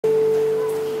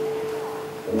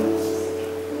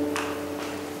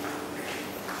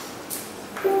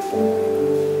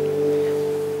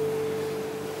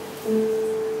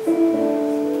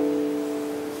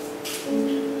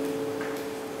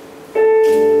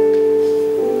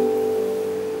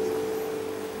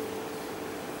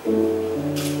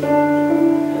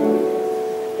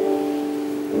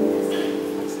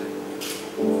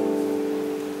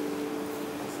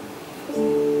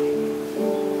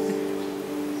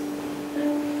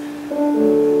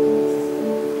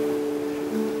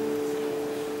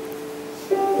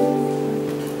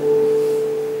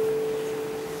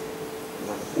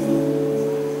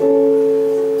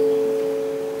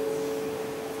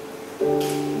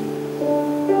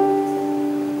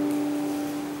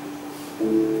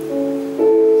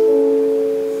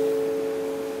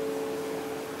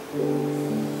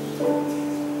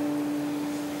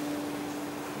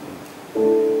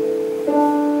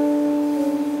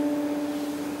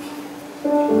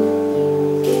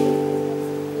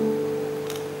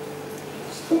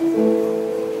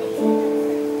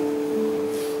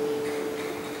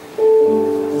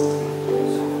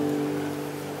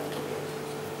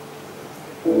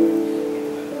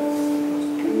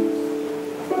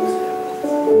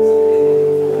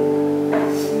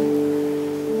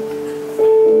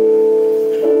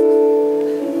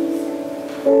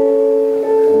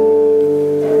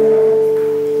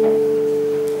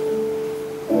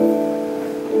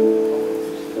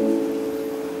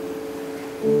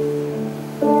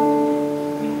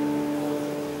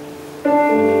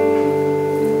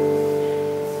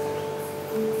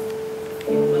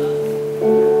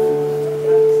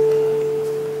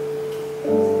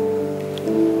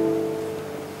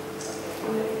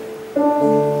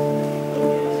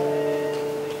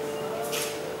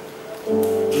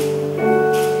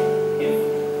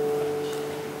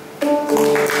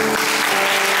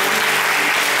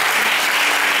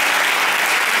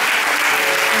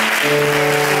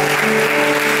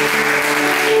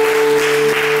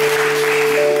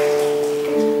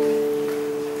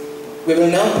We will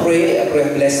now pray a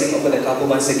prayer blessing over the couple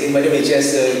once again. Why don't we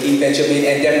just give Benjamin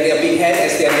and Daphne a big hand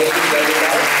as they are making their way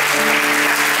out.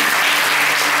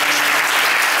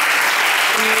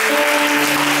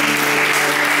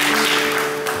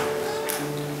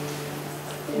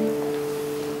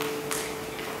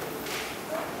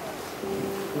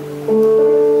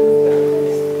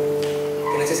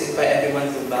 Can I just invite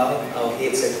everyone to bow our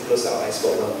heads and close our eyes for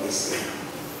a while, please?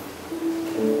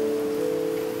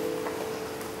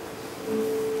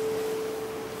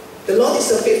 The Lord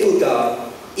is a faithful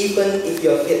God, even if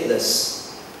you are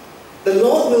faithless. The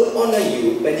Lord will honor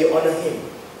you when you honor Him.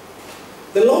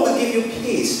 The Lord will give you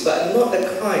peace, but not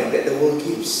the kind that the world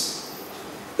gives.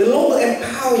 The Lord will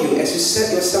empower you as you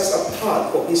set yourselves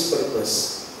apart for His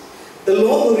purpose. The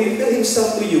Lord will reveal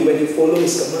Himself to you when you follow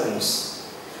His commands.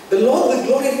 The Lord will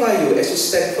glorify you as you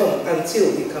stand firm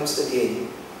until He comes again.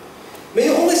 May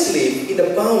you always live in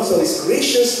the bounds of His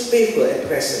gracious favor and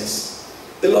presence.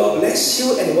 The Lord bless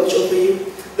you and watch over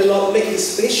you. The Lord make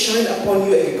His face shine upon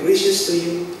you and be gracious to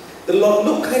you. The Lord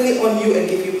look kindly on you and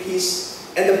give you peace.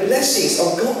 And the blessings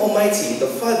of God Almighty, the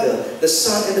Father, the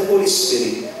Son, and the Holy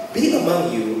Spirit be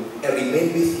among you and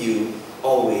remain with you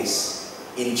always.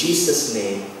 In Jesus'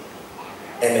 name,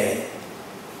 Amen.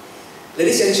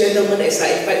 Ladies and gentlemen, as I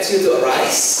invite you to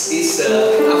arise this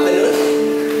afternoon,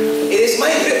 it is my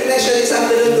great pleasure this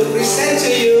afternoon to present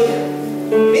to you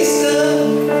Mr.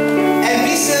 and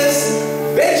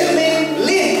Mrs. Benjamin